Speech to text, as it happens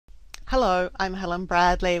Hello, I'm Helen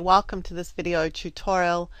Bradley. Welcome to this video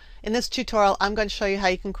tutorial. In this tutorial, I'm going to show you how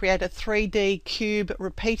you can create a 3D cube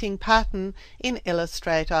repeating pattern in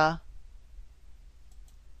Illustrator.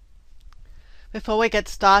 Before we get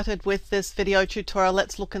started with this video tutorial,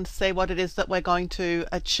 let's look and see what it is that we're going to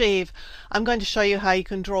achieve. I'm going to show you how you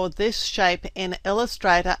can draw this shape in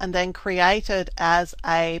Illustrator and then create it as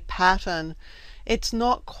a pattern. It's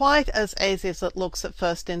not quite as easy as it looks at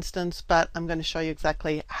first instance, but I'm going to show you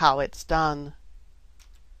exactly how it's done.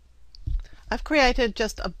 I've created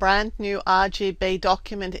just a brand new RGB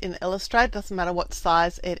document in Illustrator, doesn't matter what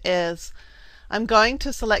size it is. I'm going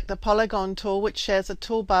to select the Polygon tool, which shares a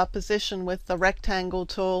toolbar position with the rectangle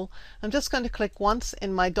tool. I'm just going to click once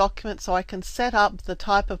in my document so I can set up the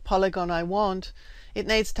type of polygon I want. It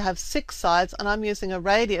needs to have 6 sides and I'm using a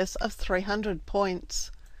radius of 300 points.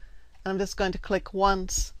 I'm just going to click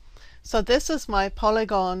once. So this is my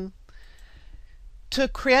polygon. To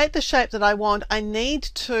create the shape that I want, I need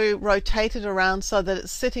to rotate it around so that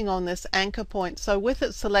it's sitting on this anchor point. So with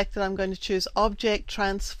it selected, I'm going to choose Object,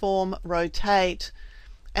 Transform, Rotate,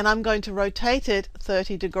 and I'm going to rotate it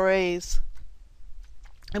 30 degrees.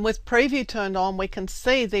 And with Preview turned on, we can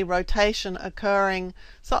see the rotation occurring.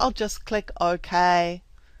 So I'll just click OK.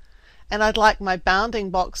 And I'd like my bounding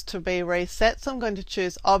box to be reset, so I'm going to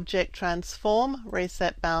choose Object, Transform,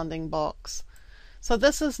 Reset Bounding Box. So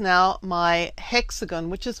this is now my hexagon,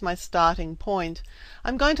 which is my starting point.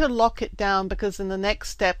 I'm going to lock it down because in the next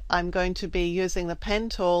step I'm going to be using the pen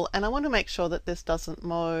tool and I want to make sure that this doesn't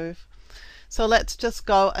move. So let's just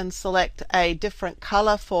go and select a different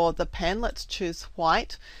color for the pen. Let's choose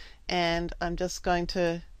white, and I'm just going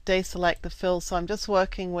to deselect the fill. So I'm just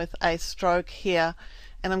working with a stroke here.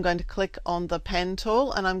 And I'm going to click on the pen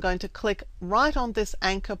tool and I'm going to click right on this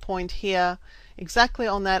anchor point here, exactly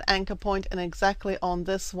on that anchor point and exactly on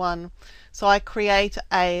this one. So I create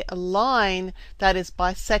a line that is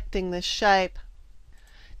bisecting this shape.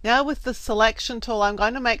 Now with the selection tool, I'm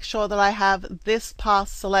going to make sure that I have this path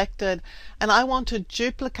selected and I want to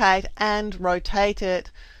duplicate and rotate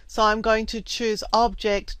it. So I'm going to choose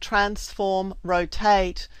Object, Transform,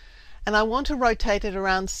 Rotate. And I want to rotate it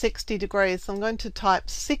around 60 degrees. So I'm going to type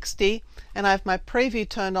 60 and I have my preview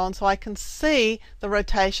turned on so I can see the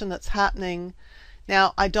rotation that's happening.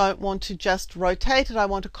 Now I don't want to just rotate it, I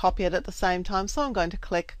want to copy it at the same time, so I'm going to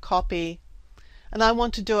click Copy. And I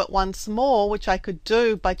want to do it once more, which I could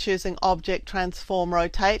do by choosing Object, Transform,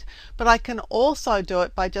 Rotate, but I can also do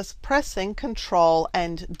it by just pressing Control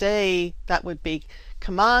and D. That would be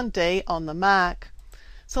Command D on the Mac.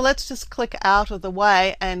 So let's just click out of the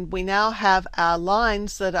way and we now have our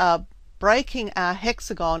lines that are breaking our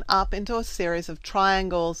hexagon up into a series of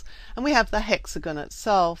triangles, and we have the hexagon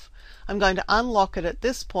itself. I'm going to unlock it at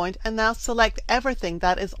this point and now select everything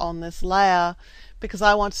that is on this layer because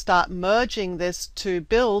I want to start merging this to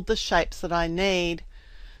build the shapes that I need.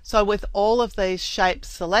 So with all of these shapes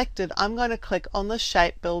selected, I'm going to click on the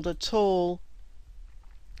Shape Builder tool.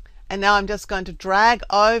 And now I'm just going to drag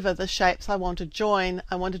over the shapes I want to join.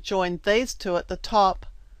 I want to join these two at the top,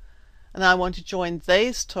 and then I want to join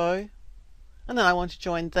these two, and then I want to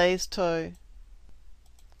join these two.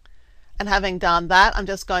 And having done that, I'm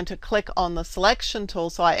just going to click on the selection tool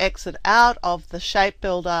so I exit out of the shape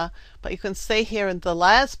builder. But you can see here in the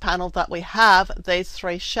layers panel that we have these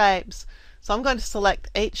 3 shapes. So I'm going to select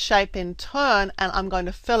each shape in turn and I'm going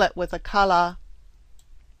to fill it with a color.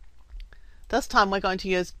 This time we're going to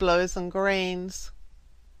use blues and greens.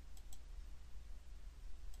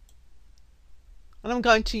 And I'm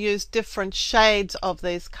going to use different shades of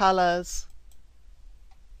these colors.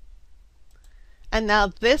 And now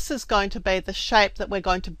this is going to be the shape that we're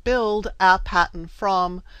going to build our pattern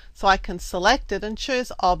from. So I can select it and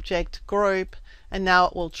choose Object, Group, and now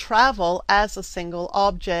it will travel as a single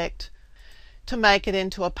object. To make it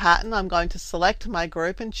into a pattern, I'm going to select my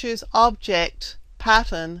group and choose Object,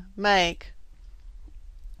 Pattern, Make.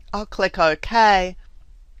 I'll click OK.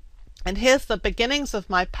 And here's the beginnings of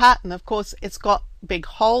my pattern. Of course, it's got big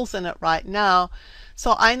holes in it right now.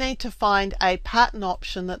 So I need to find a pattern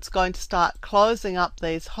option that's going to start closing up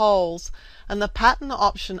these holes. And the pattern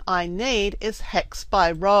option I need is Hex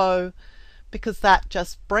by Row, because that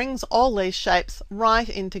just brings all these shapes right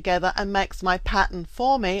in together and makes my pattern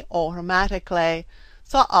for me automatically.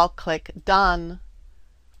 So I'll click Done.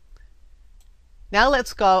 Now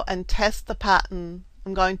let's go and test the pattern.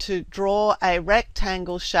 I'm going to draw a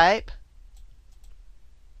rectangle shape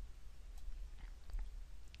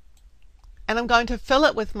and I'm going to fill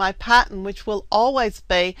it with my pattern, which will always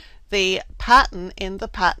be the pattern in the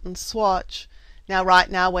pattern swatch. Now right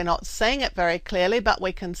now we're not seeing it very clearly, but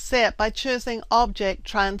we can see it by choosing Object,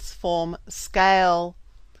 Transform, Scale.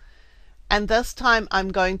 And this time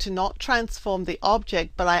I'm going to not transform the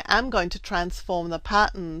object, but I am going to transform the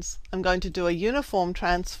patterns. I'm going to do a uniform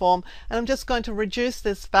transform, and I'm just going to reduce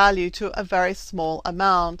this value to a very small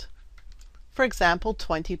amount. For example,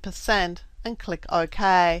 20%, and click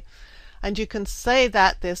OK. And you can see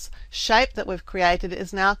that this shape that we've created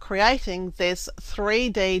is now creating this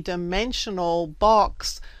 3D dimensional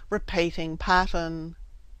box repeating pattern.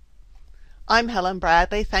 I'm Helen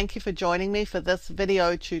Bradley. Thank you for joining me for this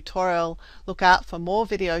video tutorial. Look out for more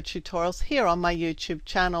video tutorials here on my YouTube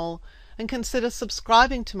channel, and consider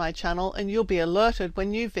subscribing to my channel and you'll be alerted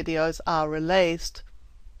when new videos are released.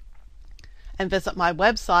 And visit my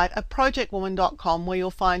website at projectwoman.com, where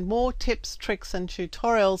you'll find more tips, tricks and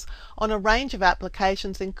tutorials on a range of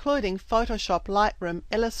applications including Photoshop, Lightroom,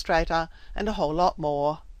 Illustrator and a whole lot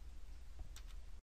more.